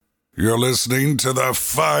You're listening to the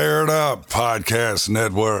Fired Up Podcast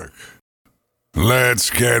Network. Let's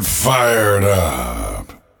get fired up.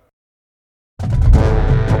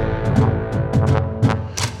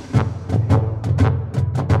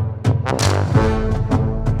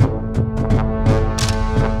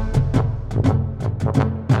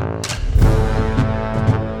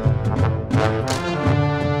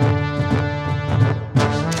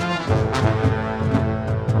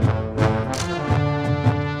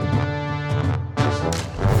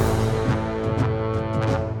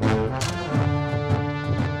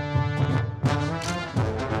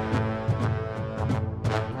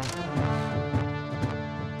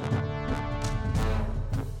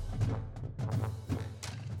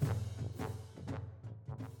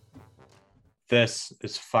 This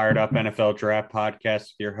is Fired Up NFL Draft Podcast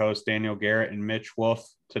with your host, Daniel Garrett and Mitch Wolfe.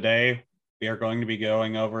 Today, we are going to be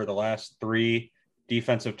going over the last three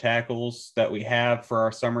defensive tackles that we have for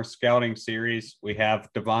our summer scouting series. We have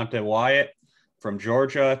Devonte Wyatt from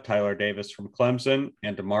Georgia, Tyler Davis from Clemson,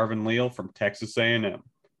 and DeMarvin Leal from Texas A&M.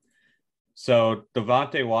 So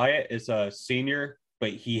Devonte Wyatt is a senior,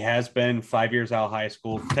 but he has been 5 years out of high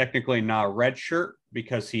school, technically not a redshirt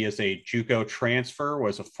because he is a JUCO transfer,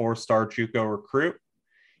 was a four-star JUCO recruit.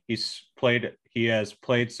 He has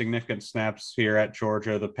played significant snaps here at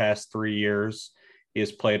Georgia the past 3 years. He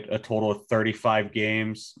has played a total of 35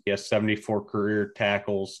 games. He has 74 career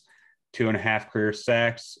tackles, 2.5 career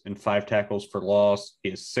sacks, and 5 tackles for loss. He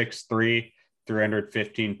is 6'3",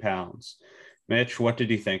 315 pounds. Mitch, what did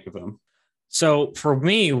you think of him? So for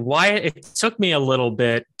me, Wyatt, it took me a little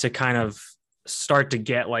bit to kind of start to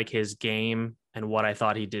get like his game and what I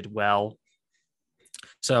thought he did well.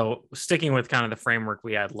 So sticking with kind of the framework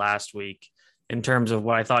we had last week in terms of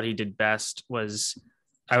what I thought he did best was,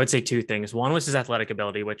 I would say two things. One was his athletic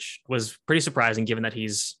ability, which was pretty surprising given that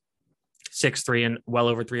he's 6'3" and well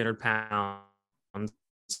over 300 pounds.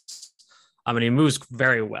 I mean, he moves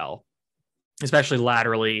very well, especially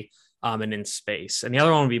laterally and in space. And the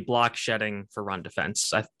other one would be block shedding for run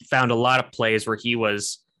defense. I found a lot of plays where he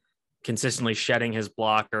was consistently shedding his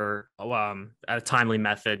blocker at a timely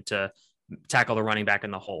method to tackle the running back in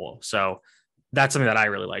the hole. So that's something that I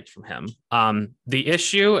really liked from him. The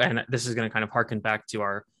issue, and this is going to kind of harken back to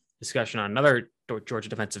our discussion on another Georgia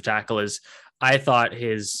defensive tackle, is I thought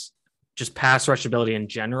his just pass rush ability in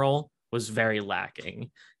general was very lacking.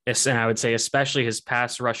 And I would say especially his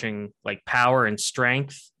pass rushing like power and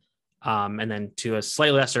strength. And then to a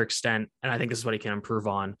slightly lesser extent, and I think this is what he can improve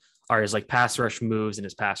on, are his like pass rush moves and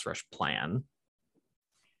his pass rush plan.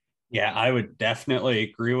 Yeah, I would definitely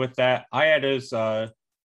agree with that. I had his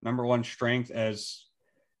number one strength as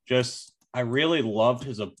just, I really loved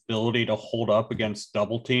his ability to hold up against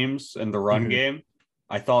double teams in the run game.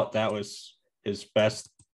 I thought that was his best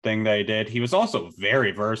thing that he did. He was also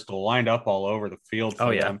very versatile, lined up all over the field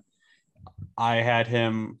for them. I had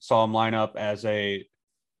saw him line up as a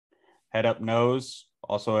head up nose,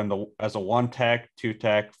 also as a 1-tech,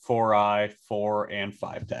 2-tech, 4-eye, 4 and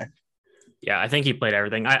 5-tech. Yeah, I think he played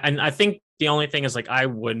everything. I think the only thing is like I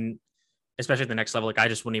wouldn't, especially at the next level, like I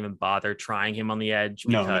just wouldn't even bother trying him on the edge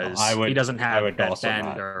because he doesn't have that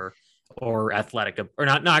bend or athletic or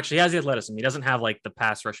not. No, actually he has the athleticism. He doesn't have like the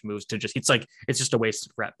pass rush moves to just, it's just a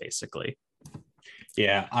wasted rep basically.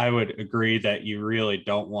 Yeah, I would agree that you really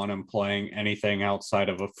don't want him playing anything outside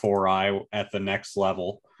of a 4-eye at the next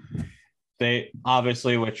level. They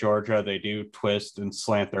obviously with Georgia, they do twist and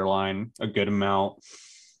slant their line a good amount.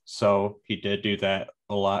 So he did do that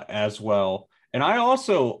a lot as well. And I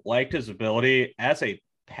also liked his ability as a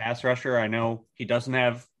pass rusher. I know he doesn't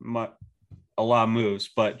have a lot of moves,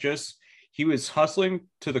 but just he was hustling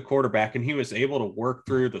to the quarterback and he was able to work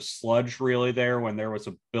through the sludge really there when there was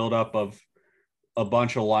a buildup of a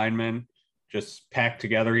bunch of linemen just packed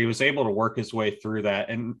together. He was able to work his way through that.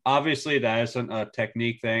 And obviously that isn't a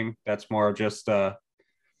technique thing. That's more just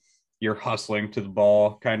you're hustling to the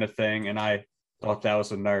ball kind of thing. And I thought that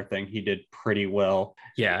was another thing he did pretty well.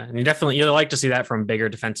 Yeah, and you'd like to see that from bigger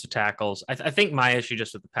defensive tackles. I think my issue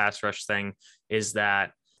just with the pass rush thing is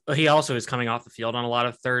that he also is coming off the field on a lot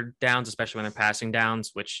of third downs, especially when they're passing downs,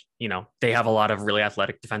 which, you know, they have a lot of really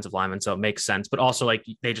athletic defensive linemen, so it makes sense. But also, like,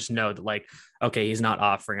 they just know that, like, okay, he's not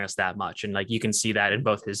offering us that much. And, like, you can see that in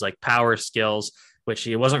both his, like, power skills, which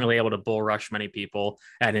he wasn't really able to bull rush many people,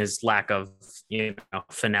 and his lack of, you know,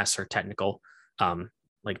 finesse or technical, from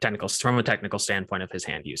a technical standpoint of his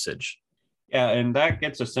hand usage. Yeah, and that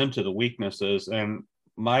gets us into the weaknesses. And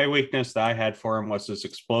my weakness that I had for him was his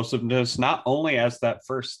explosiveness, not only as that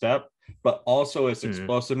first step, but also his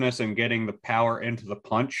explosiveness and getting the power into the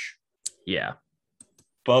punch. Yeah.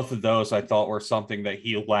 Both of those I thought were something that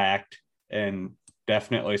he lacked and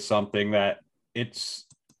definitely something that it's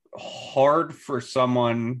hard for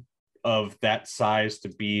someone of that size to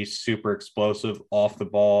be super explosive off the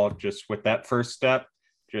ball just with that first step,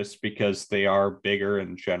 just because they are bigger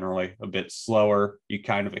and generally a bit slower. You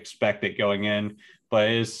kind of expect it going in, but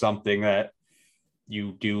it is something that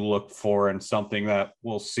you do look for and something that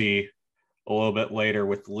we'll see a little bit later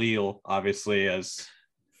with Leal, obviously, as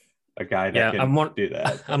a guy that can do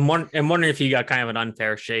that. I'm wondering if he got kind of an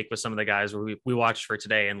unfair shake with some of the guys where we watched for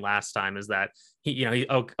today and last time, is that he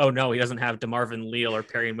no, he doesn't have DeMarvin Leal or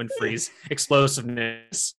Perry Winfrey's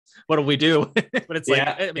explosiveness. What do we do? But it's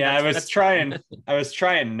I was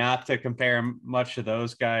trying not to compare much to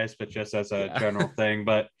those guys, but just as a general thing.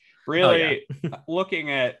 But really,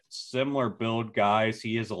 looking at similar build guys,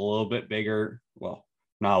 he is a little bit bigger. Well,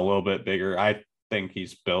 not a little bit bigger. I think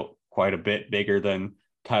he's built quite a bit bigger than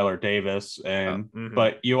Tyler Davis,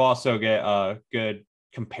 but you also get a good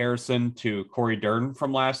comparison to Corey Durden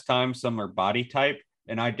from last time, similar body type,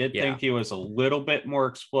 and I did think he was a little bit more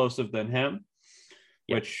explosive than him,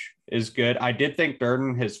 which is good. I did think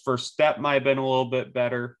Durden, his first step might have been a little bit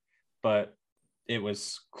better, but it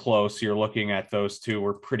was close. You're looking at those two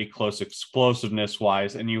were pretty close explosiveness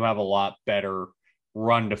wise, and you have a lot better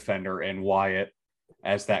run defender in Wyatt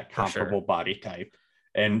as that comparable body type.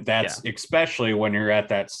 And that's especially when you're at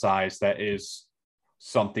that size, that is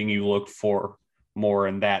something you look for more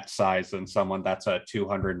in that size than someone that's a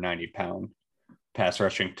 290-pound pass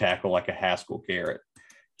rushing tackle like a Haskell Garrett.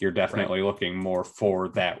 You're definitely looking more for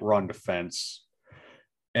that run defense.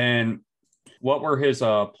 And what were his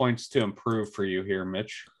points to improve for you here,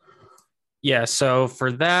 Mitch? Yeah, so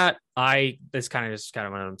for that, this kind of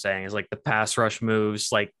what I'm saying is like the pass rush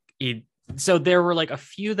moves. So there were like a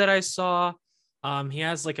few that I saw. He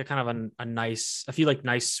has like a kind of a few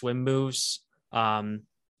nice swim moves.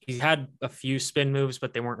 He had a few spin moves,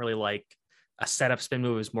 but they weren't really like a setup spin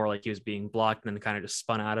move. It was more like he was being blocked and then kind of just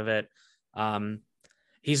spun out of it.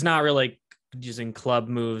 He's not really using club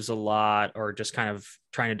moves a lot or just kind of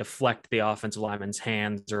trying to deflect the offensive lineman's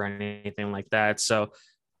hands or anything like that. So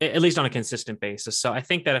at least on a consistent basis. So I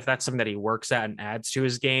think that if that's something that he works at and adds to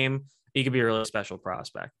his game, he could be a really special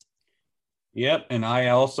prospect. Yep, and I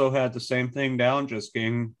also had the same thing down, just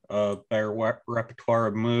getting a better repertoire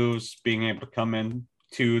of moves, being able to come in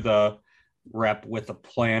to the rep with a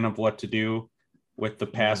plan of what to do with the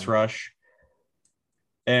pass rush.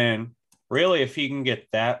 And really, if he can get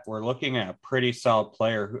that, we're looking at a pretty solid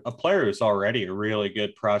player, a player who's already a really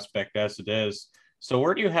good prospect as it is. So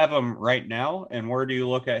where do you have him right now, and where do you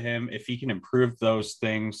look at him if he can improve those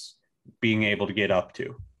things, being able to get up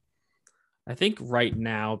to? I think right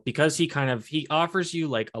now, because he offers you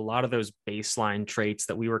like a lot of those baseline traits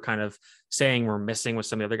that we were kind of saying we're missing with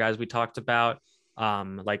some of the other guys we talked about,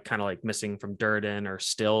 like missing from Durden or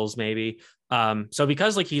Stills maybe. So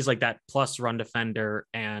because like he's like that plus run defender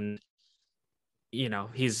and,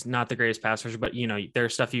 he's not the greatest pass rusher, but,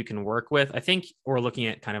 there's stuff you can work with. I think we're looking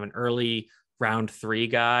at kind of an early round 3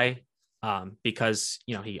 guy because,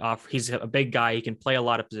 he's a big guy. He can play a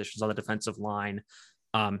lot of positions on the defensive line.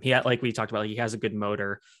 Like we talked about, he has a good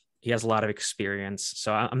motor. He has a lot of experience.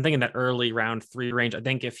 So I'm thinking that early round 3 range. I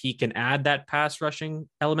think if he can add that pass rushing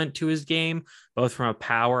element to his game, both from a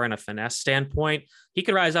power and a finesse standpoint, he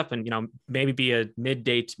could rise up and, maybe be a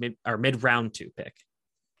mid round 2 pick.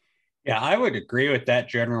 Yeah, I would agree with that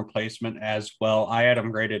general placement as well. I had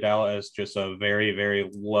him graded out as just a very, very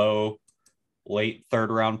low, late 3rd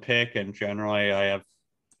round pick. And generally I have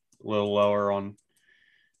a little lower on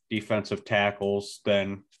defensive tackles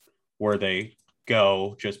than where they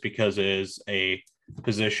go, just because it is a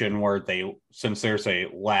position where since there's a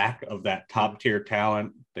lack of that top tier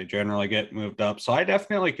talent, they generally get moved up. So I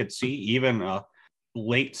definitely could see even a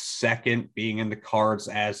late 2nd being in the cards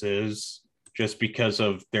as is, just because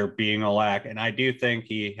of there being a lack. And I do think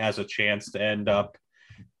he has a chance to end up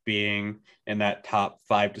being in that top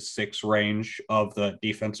 5 to 6 range of the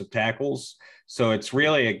defensive tackles. So it's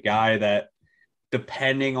really a guy that,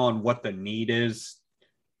 depending on what the need is,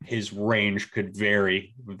 his range could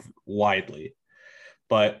vary widely.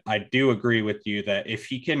 But I do agree with you that if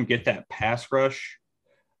he can get that pass rush,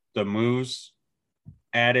 the moves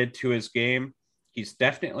added to his game, he's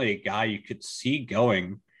definitely a guy you could see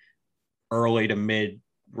going early to mid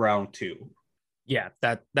round 2. Yeah,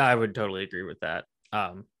 that I would totally agree with that.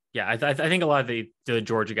 I think a lot of the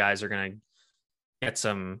Georgia guys are going to get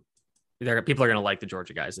some. People are going to like the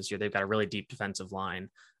Georgia guys this year. They've got a really deep defensive line.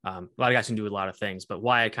 A lot of guys can do a lot of things, but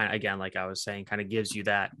Wyatt kind of, again, like I was saying, kind of gives you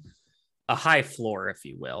a high floor, if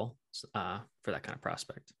you will, for that kind of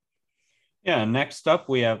prospect. Yeah. Next up,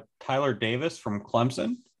 we have Tyler Davis from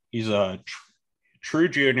Clemson. He's a true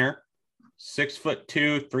junior,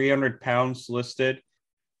 6'2", 300 pounds listed.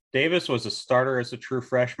 Davis was a starter as a true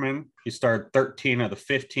freshman. He started 13 of the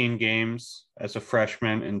 15 games as a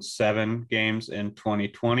freshman in 7 games in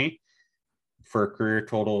 2020 for a career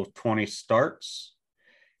total of 20 starts.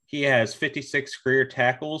 He has 56 career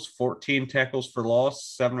tackles, 14 tackles for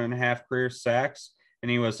loss, 7.5 career sacks,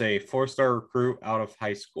 and he was a 4-star recruit out of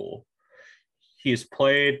high school. He's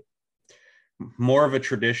played more of a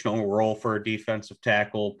traditional role for a defensive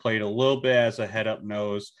tackle, played a little bit as a head-up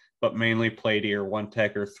nose, but mainly played either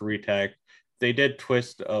 1-tech or 3-tech. They did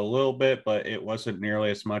twist a little bit, but it wasn't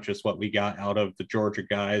nearly as much as what we got out of the Georgia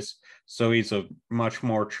guys. So he's a much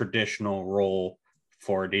more traditional role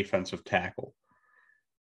for a defensive tackle.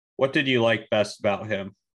 What did you like best about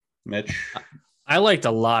him, Mitch? I liked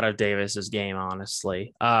a lot of Davis's game,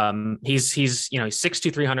 honestly. He's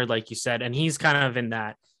 6'2", 300, like you said, and he's kind of in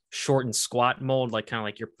that short and squat mold, like kind of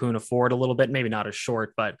like your Poona Ford a little bit, maybe not as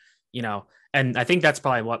short, but and I think that's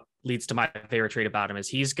probably what leads to my favorite trait about him is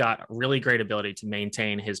he's got really great ability to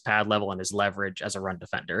maintain his pad level and his leverage as a run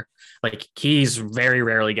defender. Like he's very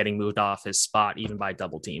rarely getting moved off his spot, even by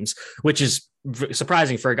double teams, which is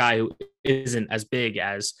surprising for a guy who isn't as big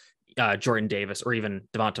as Jordan Davis or even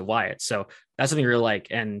Devonte Wyatt. So that's something I really like.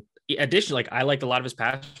 And additionally, like I liked a lot of his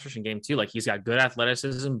pass rushing game too. Like he's got good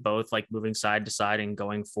athleticism, both like moving side to side and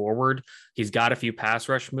going forward. He's got a few pass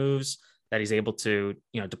rush moves that he's able to,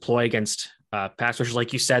 deploy against pass rushers.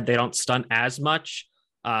 Like you said, they don't stunt as much,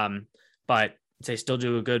 but they still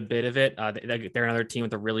do a good bit of it. They're another team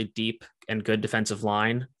with a really deep and good defensive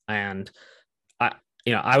line. And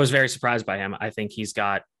I was very surprised by him. I think he's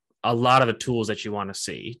got a lot of the tools that you want to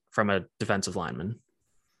see from a defensive lineman.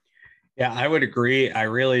 Yeah, I would agree. I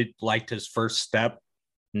really liked his first step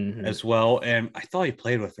as well. And I thought he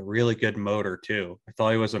played with a really good motor too. I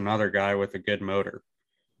thought he was another guy with a good motor.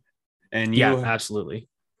 And absolutely.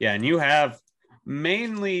 Yeah, and you have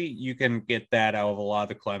mainly you can get that out of a lot of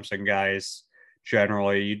the Clemson guys.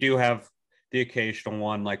 Generally, you do have the occasional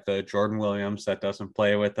one like the Jordan Williams that doesn't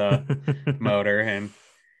play with a motor. And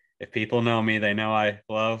if people know me, they know I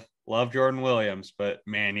love Jordan Williams, but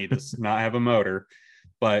man, he does not have a motor.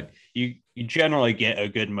 But you generally get a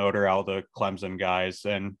good motor out of the Clemson guys,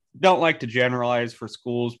 and don't like to generalize for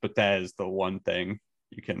schools, but that is the one thing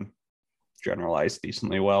you can generalize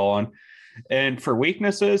decently well on. And for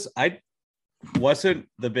weaknesses, I wasn't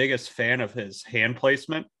the biggest fan of his hand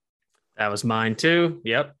placement. That was mine too.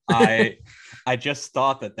 Yep. I just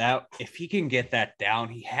thought that if he can get that down,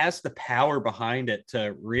 he has the power behind it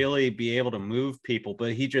to really be able to move people,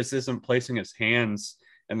 but he just isn't placing his hands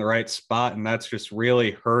in the right spot. And that's just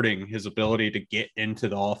really hurting his ability to get into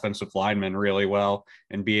the offensive lineman really well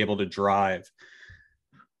and be able to drive.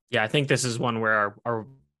 Yeah, I think this is one where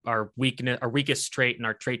our weakest trait and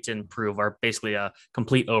our trait to improve are basically a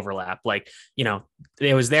complete overlap. Like,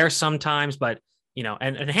 it was there sometimes, but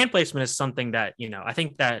and hand placement is something that, I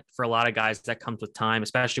think that for a lot of guys that comes with time,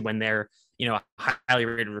 especially when they're, a highly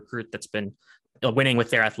rated recruit that's been winning with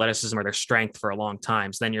their athleticism or their strength for a long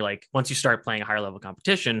time. So then you're like, once you start playing a higher level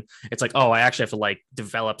competition, it's like, oh, I actually have to like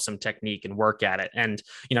develop some technique and work at it. And,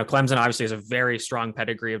 Clemson obviously has a very strong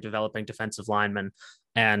pedigree of developing defensive linemen.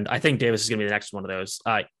 And I think Davis is going to be the next one of those.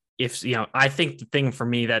 I think the thing for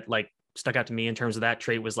me that like stuck out to me in terms of that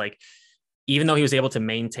trait was like, even though he was able to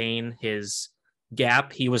maintain his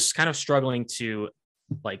gap, he was kind of struggling to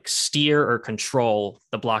like steer or control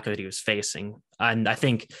the block that he was facing. And I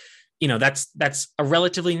think, that's a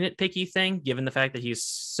relatively nitpicky thing, given the fact that he's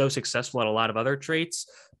so successful at a lot of other traits.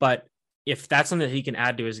 But if that's something that he can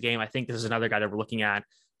add to his game, I think this is another guy that we're looking at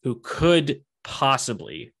who could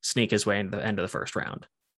possibly sneak his way into the end of the first round.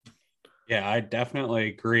 Yeah, I definitely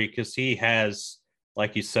agree because he has,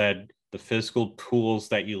 like you said, the physical tools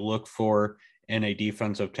that you look for in a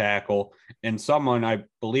defensive tackle. And someone, I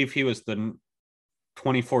believe he was the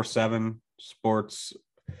 24/7 Sports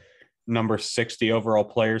number 60 overall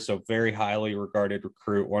player, so very highly regarded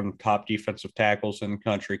recruit, one of the top defensive tackles in the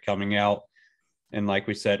country coming out. And like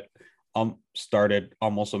we said, started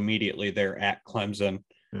almost immediately there at Clemson.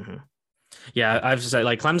 Mm-hmm. Yeah, I've said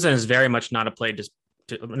like Clemson is very much not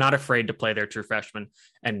not afraid to play their true freshmen.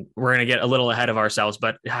 And we're going to get a little ahead of ourselves,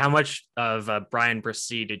 but how much of Brian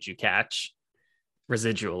Brissy did you catch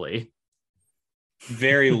residually?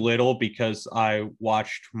 Very little, because I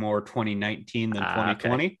watched more 2019 than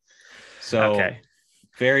 2020. Okay. So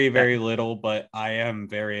very, very little, but I am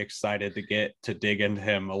very excited to get to dig into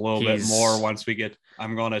him a little bit more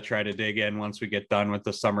I'm going to try to dig in once we get done with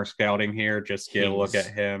the summer scouting here, just get a look at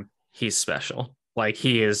him. He's special. Like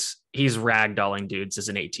he's ragdolling dudes as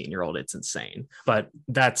an 18-year-old. It's insane, but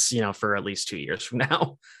that's, for at least 2 years from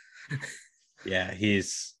now. Yeah,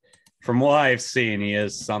 he's from what I've seen, he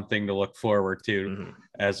is something to look forward to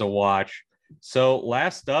as a watch. So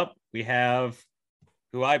last up, we have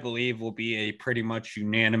who I believe will be a pretty much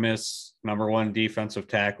unanimous number one defensive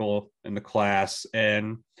tackle in the class,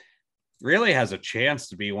 and really has a chance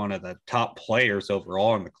to be one of the top players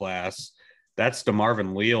overall in the class. That's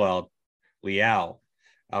DeMarvin Leal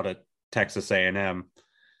out of Texas A&M.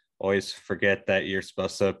 Always forget that you're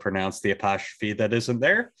supposed to pronounce the apostrophe that isn't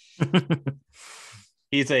there.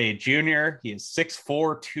 He's a junior. He is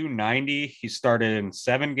 6'4", 290. He started in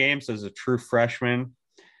 7 games as a true freshman,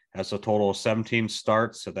 has a total of 17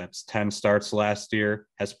 starts, so that's 10 starts last year,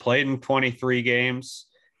 has played in 23 games,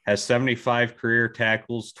 has 75 career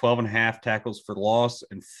tackles, 12.5 tackles for loss,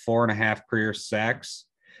 and 4.5 career sacks.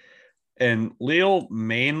 And Leal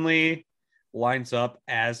mainly lines up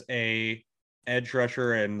as a edge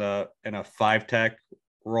rusher in a 5-tech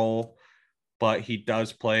role, but he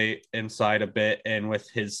does play inside a bit. And with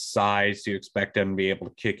his size, you expect him to be able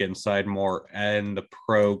to kick inside more in the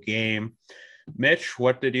pro game. Mitch,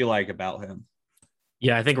 what did you like about him?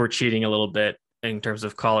 Yeah, I think we're cheating a little bit in terms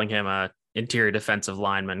of calling him a interior defensive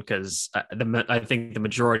lineman, because I think the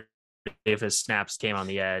majority of his snaps came on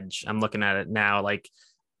the edge. I'm looking at it now, like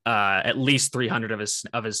at least 300 of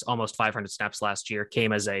his almost 500 snaps last year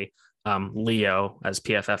came as a Leo, as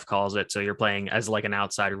PFF calls it. So you're playing as like an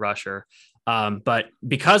outside rusher. But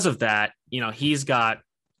because of that, he's got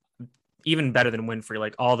even better than Winfrey,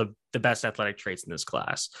 like all the best athletic traits in this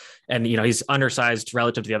class. And, he's undersized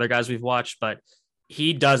relative to the other guys we've watched, but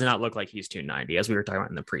he does not look like he's 290, as we were talking about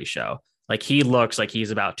in the pre-show. Like, he looks like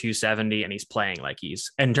he's about 270, and he's playing like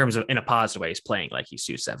he's, in terms of, in a positive way, he's playing like he's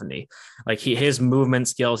 270. Like, his movement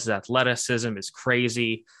skills, his athleticism is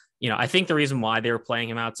crazy. I think the reason why they were playing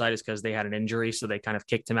him outside is because they had an injury. So they kind of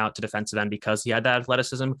kicked him out to defensive end because he had that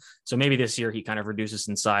athleticism. So maybe this year he kind of reduces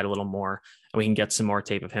inside a little more, and we can get some more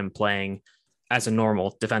tape of him playing as a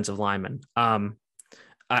normal defensive lineman.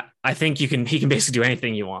 I think he can basically do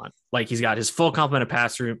anything you want. Like, he's got his full complement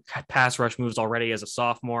of pass rush moves already as a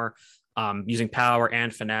sophomore, using power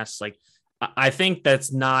and finesse. Like, I think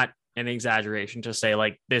that's not an exaggeration to say,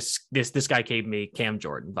 like, this guy gave me Cam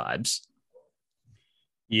Jordan vibes.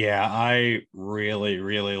 Yeah, I really,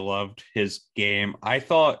 really loved his game. I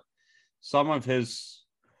thought some of his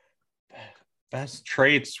best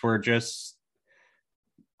traits were just,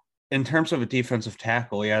 in terms of a defensive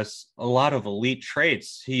tackle, he has a lot of elite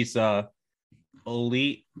traits. He's a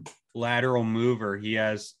elite lateral mover. He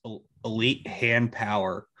has elite hand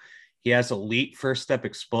power. He has elite first step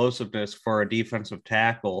explosiveness for a defensive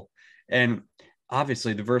tackle. And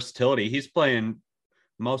obviously the versatility. He's playing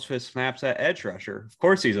most of his snaps at edge rusher. Of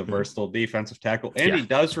course, he's a versatile defensive tackle, and he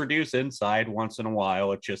does reduce inside once in a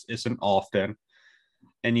while. It just isn't often.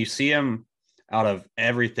 And you see him out of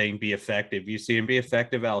everything be effective. You see him be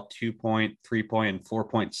effective out 2-point, 3-point, and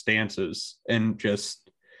 4-point stances, and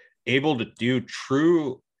just able to do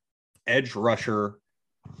true edge rusher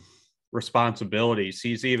responsibilities.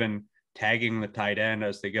 He's even tagging the tight end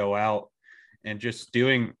as they go out and just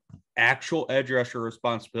doing actual edge rusher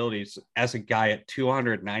responsibilities as a guy at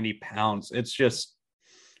 290 pounds. It's just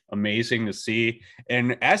amazing to see.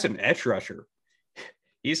 And as an edge rusher,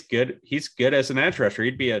 he's good. He's good as an edge rusher.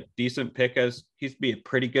 He'd be a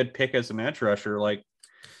pretty good pick as an edge rusher. Like,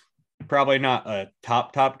 probably not a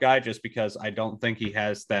top guy, just because I don't think he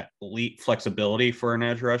has that elite flexibility for an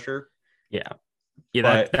edge rusher. Yeah,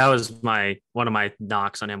 that was one of my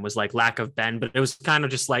knocks on him, was like lack of bend, but it was kind of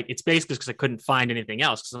just like, it's basically because I couldn't find anything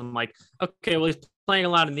else. Because I'm like, okay, well, he's playing a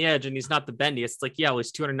lot in the edge and he's not the bendy. It's like, yeah, well,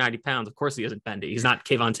 he's 290 pounds. Of course he isn't bendy. He's not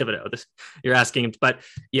Kayvon Thibodeau. You're asking him, but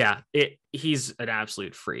yeah, he's an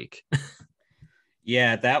absolute freak.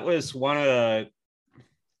 Yeah, that was one of the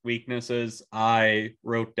weaknesses I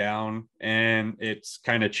wrote down, and it's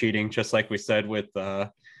kind of cheating, just like we said with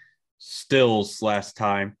Stills last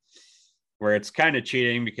time, where it's kind of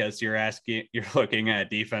cheating because you're looking at a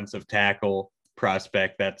defensive tackle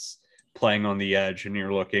prospect that's playing on the edge, and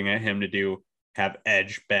you're looking at him to have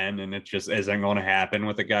edge bend, and it just isn't going to happen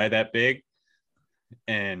with a guy that big.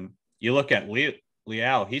 And you look at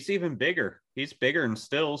Leal, he's even bigger. He's bigger than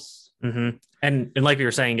Stills. Mm-hmm. And like we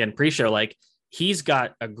were saying again, pre-show, like, he's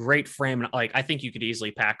got a great frame. Like, I think you could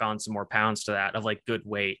easily pack on some more pounds to that of like good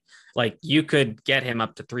weight. Like, you could get him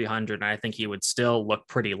up to 300, and I think he would still look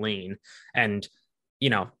pretty lean. And,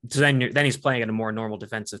 so then he's playing at a more normal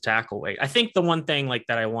defensive tackle weight. I think the one thing like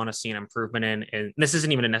that I want to see an improvement in, and this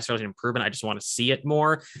isn't even necessarily an improvement, I just want to see it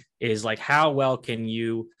more, is like, how well can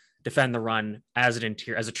you defend the run as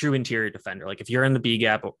a true interior defender? Like, if you're in the B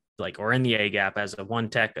gap, or in the A gap as a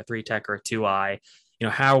 1-tech, a 3-tech, or a 2-eye,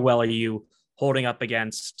 how well are you holding up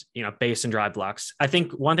against, base and drive blocks. I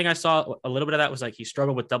think one thing I saw a little bit of that was like he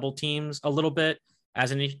struggled with double teams a little bit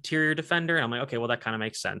as an interior defender. And I'm like, okay, well, that kind of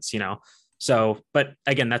makes sense, So, but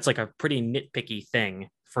again, that's like a pretty nitpicky thing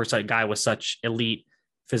for a guy with such elite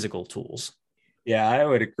physical tools. Yeah, I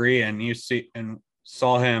would agree. And you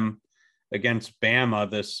saw him against Bama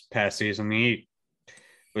this past season. He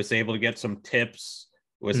was able to get some tips,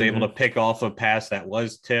 was able to pick off a pass that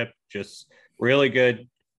was tipped, just really good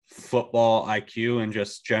football IQ and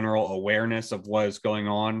just general awareness of what is going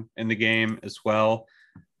on in the game as well.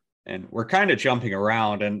 And we're kind of jumping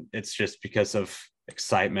around, and it's just because of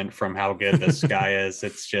excitement from how good this guy is.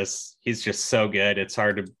 He's just so good. It's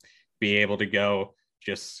hard to be able to go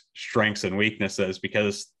just strengths and weaknesses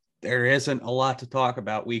because there isn't a lot to talk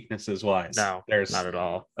about weaknesses wise. No, there's not at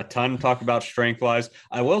all. A ton to talk about strength wise.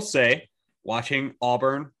 I will say watching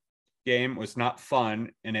Auburn game was not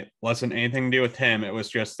fun, and it wasn't anything to do with him. It was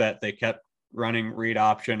just that they kept running read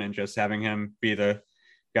option and just having him be the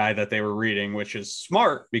guy that they were reading, which is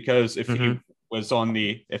smart because if he was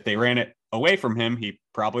if they ran it away from him, he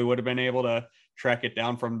probably would have been able to track it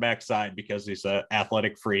down from the backside because he's an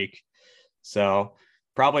athletic freak. So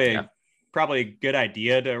probably a good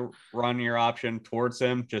idea to run your option towards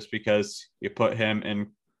him just because you put him in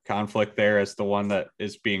conflict there as the one that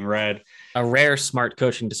is being read. A rare smart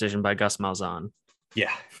coaching decision by Gus Malzahn.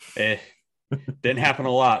 Yeah, it didn't happen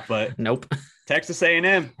a lot, but nope. Texas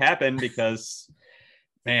A&M happened because,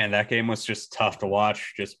 man, that game was just tough to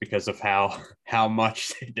watch just because of how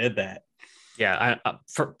much they did that. Yeah,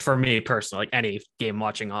 for me personally, like any game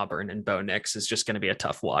watching Auburn and Bo Nix is just going to be a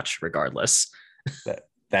tough watch regardless.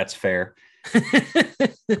 That's fair.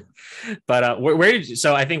 But where did you,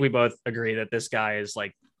 so I think we both agree that this guy is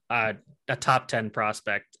like a top 10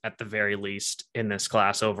 prospect at the very least in this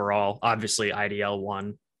class overall. Obviously IDL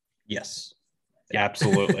 1. Yes,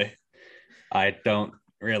 absolutely. I don't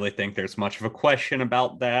really think there's much of a question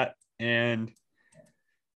about that. And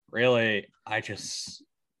really,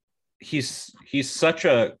 he's such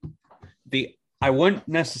I wouldn't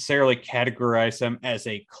necessarily categorize him as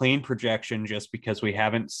a clean projection just because we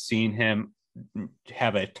haven't seen him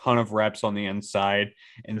have a ton of reps on the inside.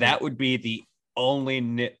 And that would be the only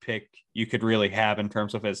nitpick you could really have in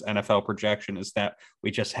terms of his NFL projection, is that we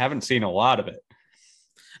just haven't seen a lot of it.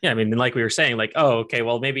 Yeah, I mean, like we were saying, like, oh, okay,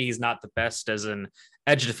 well, maybe he's not the best as an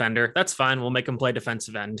edge defender. That's fine. We'll make him play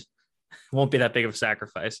defensive end. Won't be that big of a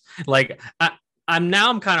sacrifice. Like,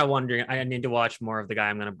 I'm kind of wondering, I need to watch more of the guy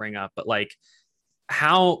I'm going to bring up, but like,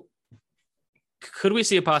 how could we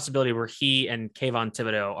see a possibility where he and Kayvon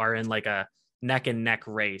Thibodeau are in like a neck and neck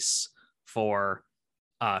race for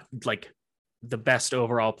like the best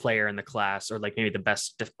overall player in the class, or like maybe the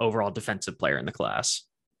best overall defensive player in the class?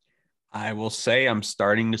 I will say I'm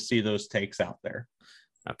starting to see those takes out there.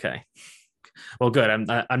 Okay. Well, good.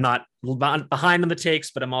 I'm not behind on the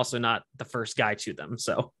takes, but I'm also not the first guy to them.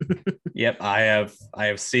 So yep, I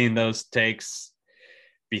have seen those takes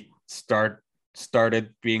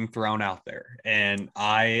started being thrown out there, and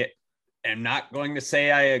I am not going to say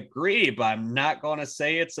I agree, but I'm not going to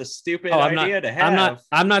say it's a stupid idea to have.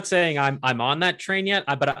 I'm not saying I'm on that train yet,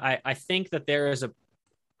 but I think that there is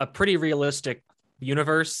a pretty realistic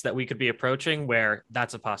universe that we could be approaching where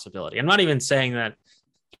that's a possibility. I'm not even saying that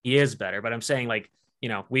he is better, but I'm saying like,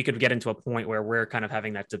 we could get into a point where we're kind of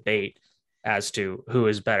having that debate as to who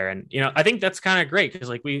is better. And, I think that's kind of great because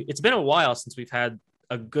like it's been a while since we've had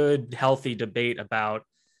a good, healthy debate about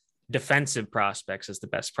defensive prospects as the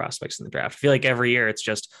best prospects in the draft. I feel like every year it's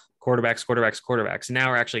just quarterbacks. And now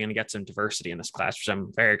we're actually going to get some diversity in this class, which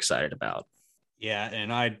I'm very excited about. Yeah.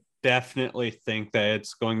 And I definitely think that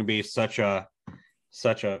it's going to be such a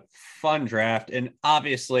fun draft. And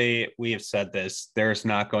obviously we have said this, there's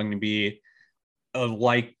not going to be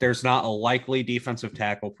there's not a likely defensive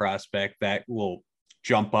tackle prospect that will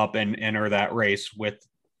jump up and enter that race with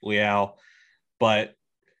Leal, but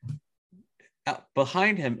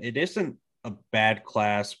behind him, it isn't a bad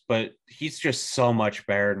class, but he's just so much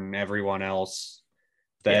better than everyone else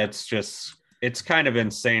that it's kind of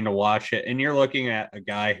insane to watch it. And you're looking at a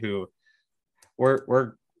guy who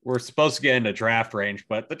we're supposed to get into draft range,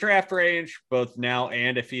 but the draft range, both now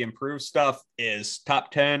and if he improves stuff, is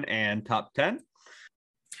top 10 and top 10.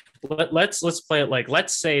 Let's play it like,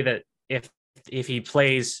 let's say that if he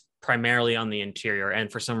plays primarily on the interior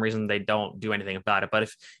and for some reason they don't do anything about it, but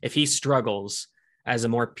if he struggles as a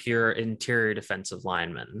more pure interior defensive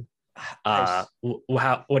lineman, what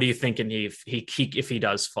are you thinking if he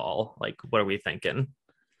does fall? Like, what are we thinking?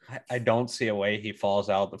 I don't see a way he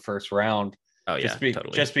falls out the first round. Oh yeah,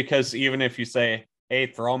 totally. Just because even if you say, hey,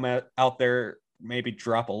 throw him out there, maybe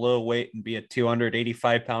drop a little weight and be a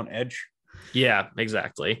 285-pound edge, Yeah,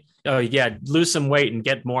 exactly. Oh, yeah. Lose some weight and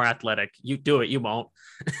get more athletic. You do it. You won't.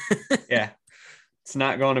 Yeah. It's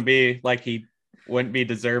not going to be like he wouldn't be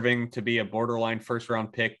deserving to be a borderline first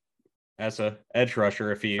round pick as a edge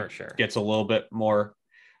rusher if he For sure. gets a little bit more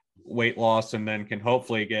weight loss and then can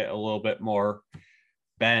hopefully get a little bit more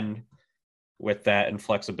bend with that and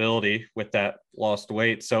flexibility with that lost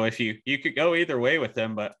weight. So if you could go either way with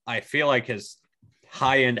him, but I feel like his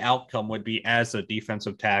high end outcome would be as a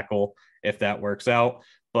defensive tackle if that works out.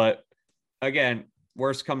 But again,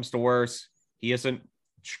 worst comes to worst, he isn't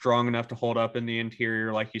strong enough to hold up in the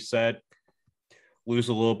interior, like you said. Lose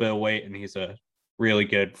a little bit of weight, and he's a really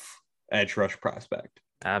good edge rush prospect.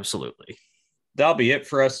 Absolutely. That'll be it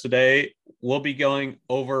for us today. We'll be going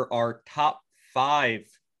over our top 5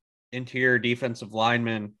 interior defensive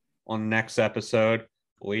linemen on the next episode.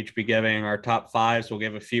 We'll each be giving our top 5s. We'll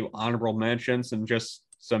give a few honorable mentions and just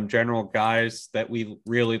some general guys that we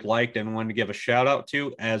really liked and wanted to give a shout out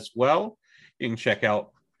to as well. You can check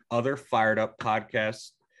out other Fired Up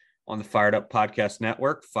podcasts on the Fired Up Podcast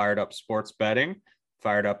Network: Fired Up Sports Betting,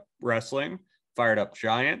 Fired Up Wrestling, Fired Up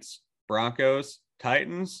Giants, Broncos,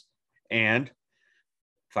 Titans, and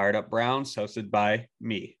Fired Up Browns, hosted by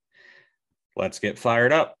me. Let's get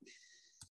fired up.